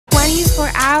24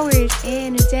 hours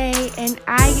in a day, and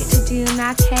I get to do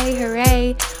math, hey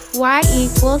hooray. Y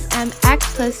equals mx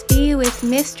plus b with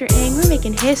Mr. Ng. We're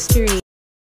making history.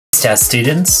 Stats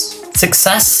students,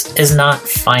 success is not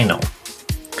final.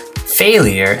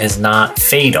 Failure is not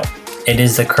fatal. It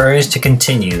is the courage to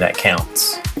continue that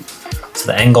counts. So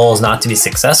the end goal is not to be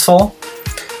successful.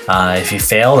 If you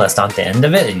fail, that's not the end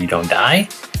of it, and you don't die.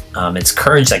 It's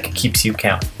courage that keeps you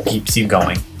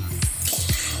going.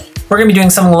 We're gonna be doing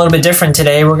something a little bit different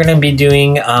today. We're gonna be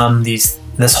doing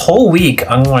this whole week.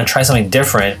 I'm gonna try something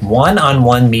different.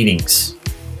 One-on-one meetings.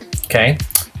 Okay.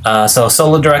 So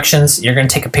solo directions. You're gonna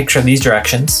take a picture of these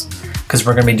directions because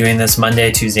we're gonna be doing this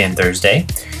Monday, Tuesday, and Thursday.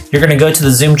 You're gonna go to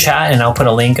the Zoom chat, and I'll put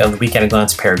a link of the Week at a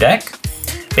Glance pair deck.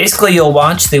 Basically, you'll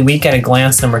watch the Week at a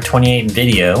Glance number 28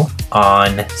 video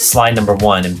on slide number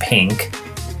 1 in pink,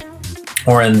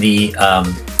 or in the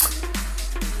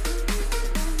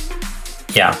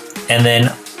and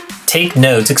then take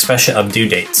notes, especially of due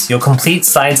dates. You'll complete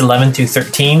slides 11 through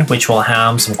 13, which will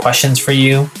have some questions for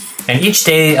you. And each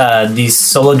day, these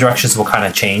solo directions will kind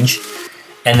of change.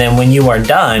 And then when you are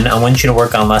done, I want you to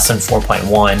work on lesson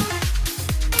 4.1,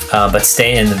 but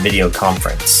stay in the video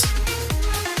conference.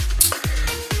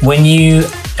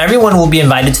 Everyone will be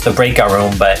invited to the breakout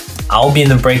room, but I'll be in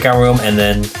the breakout room, and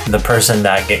then the person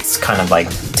that gets kind of like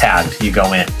tagged, you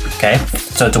go in, okay?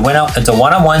 So it's a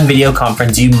one-on-one video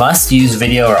conference. You must use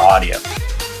video or audio.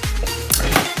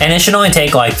 And it should only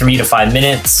take like 3 to 5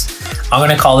 minutes. I'm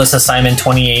gonna call this assignment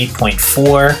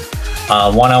 28.4,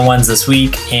 one-on-ones this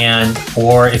week,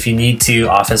 or if you need to,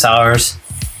 office hours.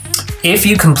 If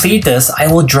you complete this, I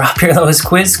will drop your lowest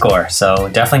quiz score. So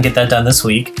definitely get that done this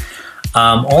week.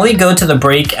 Only go to the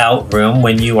breakout room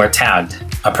when you are tagged.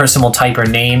 A person will type your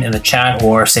name in the chat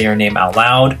or say your name out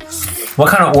loud. What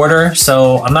kind of order?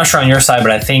 So I'm not sure on your side,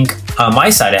 but I think on my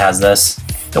side it has this.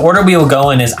 The order we will go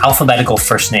in is alphabetical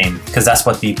first name, because that's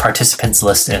what the participants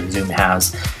list in Zoom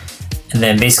has. And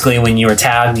then basically when you are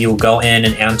tagged, you will go in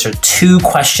and answer 2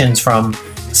 questions from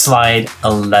slide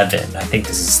 11. I think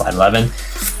this is slide 11.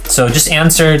 So just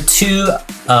answer 2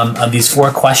 of these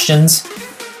 4 questions.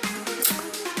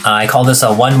 I call this a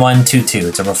 1-1-2-2.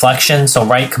 It's a reflection, so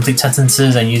write complete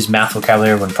sentences and use math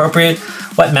vocabulary when appropriate.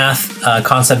 What math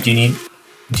concept do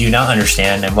you not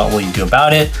understand, and what will you do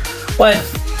about it? What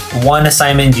one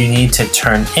assignment do you need to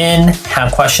turn in,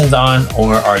 have questions on,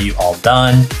 or are you all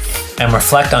done? And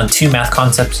reflect on 2 math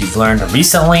concepts you've learned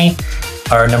recently.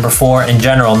 Or number 4, in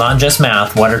general, not just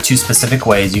math, what are 2 specific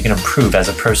ways you can improve as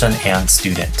a person and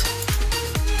student?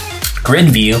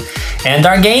 Grid view, and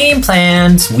our game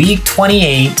plans, week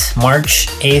 28, March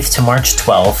 8th to March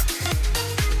 12th.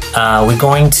 We're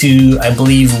going to, I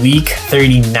believe, week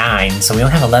 39, so we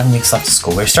only have 11 weeks left of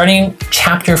school. We're starting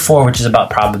chapter 4, which is about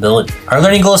probability. Our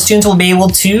learning goal students will be able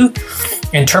to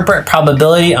interpret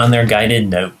probability on their guided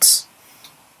notes.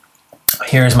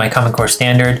 Here's my Common Core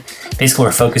standard. Basically,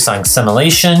 we're focused on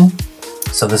simulation.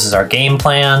 So this is our game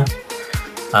plan.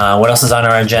 What else is on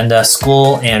our agenda?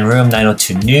 School and room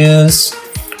 902 news.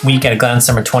 Week at a Glance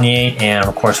number 28, and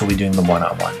of course we'll be doing the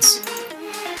one-on-ones.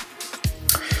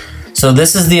 So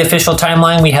this is the official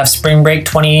timeline. We have spring break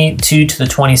 22 to the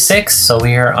 26th, so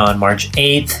we are on March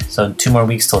 8th, so 2 more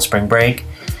weeks till spring break.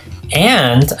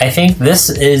 And I think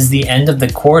this is the end of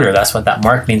the quarter. That's what that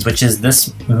mark means, which is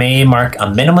this may mark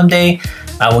a minimum day.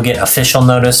 I will get official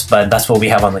notice, but that's what we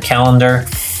have on the calendar.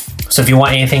 So if you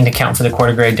want anything to count for the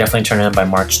quarter grade, definitely turn it in by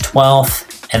March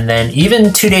 12th. And then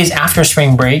even 2 days after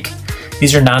spring break,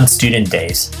 these are non-student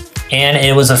days. And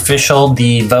it was official,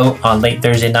 the vote on late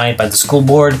Thursday night by the school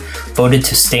board voted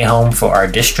to stay home for our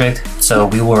district. So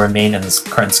we will remain in this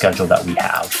current schedule that we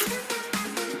have.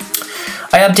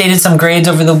 I updated some grades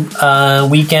over the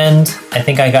weekend. I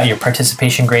think I got your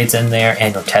participation grades in there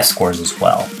and your test scores as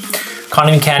well.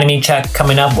 Economy Academy check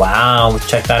coming up. Wow,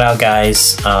 check that out,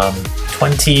 guys.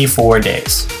 24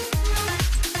 days.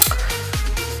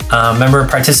 Member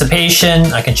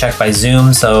participation, I can check by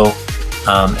Zoom, so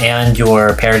and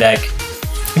your pair deck.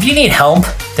 If you need help,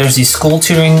 there's the school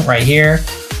tutoring right here,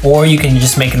 or you can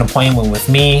just make an appointment with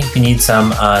me. If you need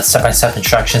some step-by-step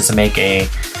instructions to make an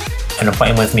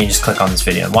appointment with me, just click on this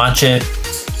video and watch it.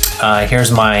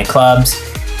 Here's my clubs.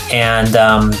 And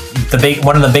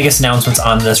one of the biggest announcements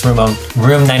on this Room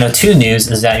 902 news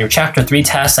is that your Chapter 3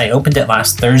 test, I opened it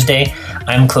last Thursday.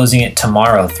 I'm closing it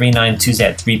tomorrow, 3/9 Tuesday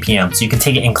at 3 p.m. So you can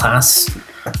take it in class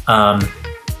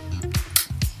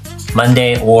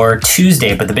Monday or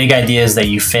Tuesday, but the big idea is that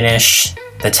you finish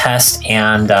the test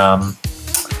and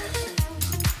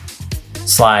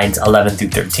slides 11 through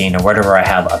 13 or whatever I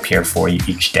have up here for you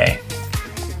each day.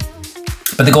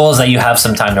 But the goal is that you have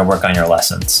some time to work on your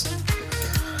lessons.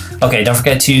 Okay, don't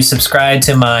forget to subscribe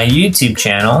to my YouTube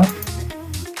channel.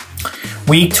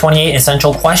 Week 28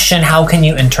 essential question, how can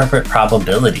you interpret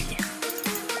probability?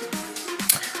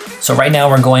 So right now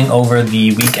we're going over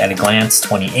the week at a glance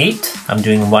 28. I'm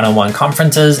doing one-on-one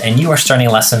conferences and you are starting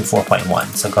lesson 4.1.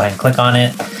 So go ahead and click on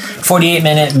it.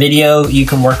 48-minute video, you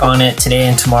can work on it today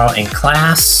and tomorrow in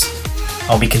class.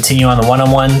 I'll be continuing on the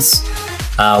one-on-ones.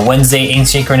 Wednesday,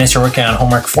 asynchronous, you're working on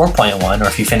homework 4.1, or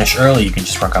if you finish early, you can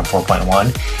just work on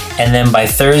 4.1. And then by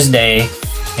Thursday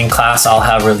in class, I'll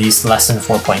have released lesson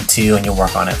 4.2 and you'll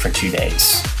work on it for 2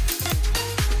 days.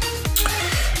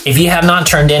 If you have not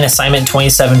turned in assignment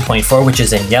 27.4, which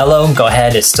is in yellow, go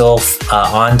ahead, it's still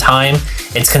on time.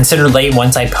 It's considered late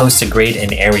once I post a grade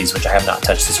in Aries, which I have not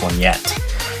touched this one yet.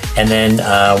 And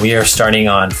then we are starting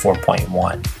on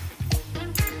 4.1.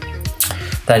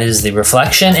 That is the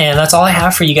reflection, and that's all I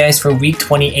have for you guys for week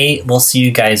 28. We'll see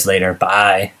you guys later.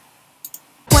 Bye.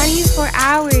 24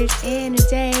 hours in a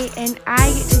day, and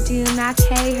I get to do math,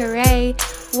 hey hooray.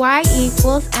 Y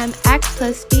equals mx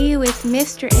plus b with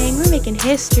Mr. Ang, we're making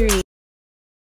history.